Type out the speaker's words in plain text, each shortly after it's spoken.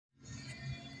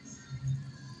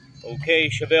Okay,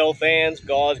 Chevelle fans,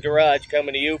 Gause Garage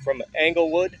coming to you from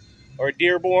Englewood, or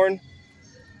Dearborn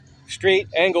Street,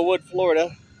 Englewood,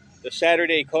 Florida, the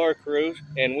Saturday car cruise,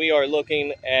 and we are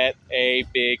looking at a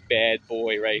big bad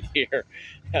boy right here.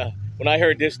 When I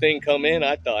heard this thing come in,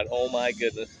 I thought, oh my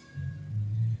goodness.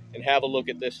 And have a look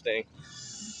at this thing.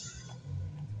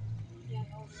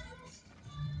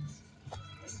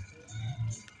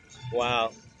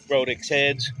 Wow, Rodix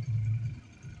heads.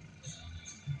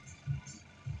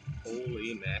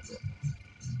 Holy mackerel.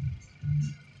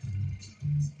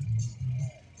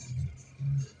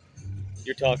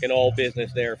 You're talking all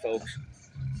business there, folks.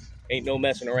 Ain't no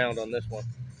messing around on this one.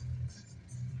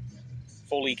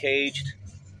 Fully caged.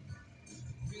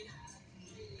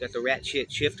 Got the rat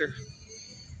shit shifter.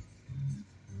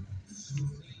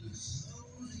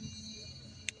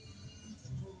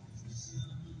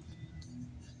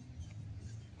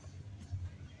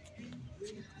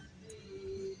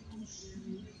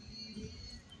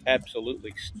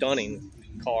 Absolutely stunning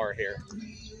car here.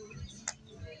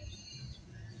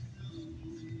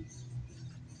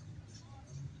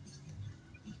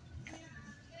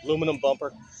 Aluminum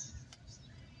bumper.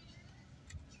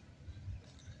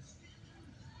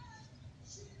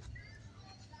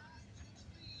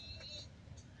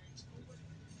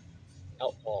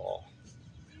 Outlaw.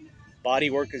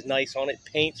 Bodywork is nice on it.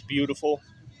 Paint's beautiful.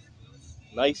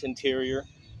 Nice interior.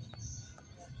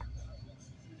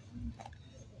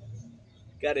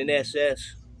 Got an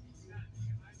SS.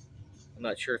 I'm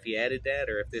not sure if he added that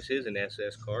or if this is an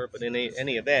SS car, but in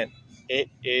any event, it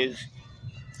is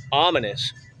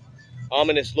ominous.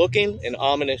 Ominous looking and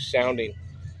ominous sounding.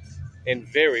 And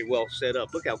very well set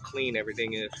up. Look how clean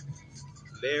everything is.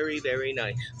 Very, very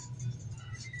nice.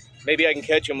 Maybe I can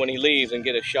catch him when he leaves and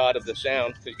get a shot of the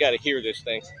sound, because you got to hear this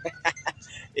thing.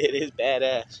 It is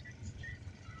badass.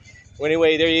 Well,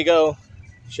 anyway, there you go,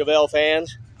 Chevelle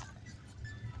fans.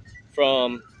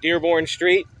 From Dearborn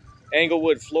Street,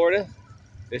 Englewood, Florida,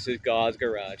 this is Gause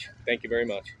Garage. Thank you very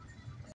much.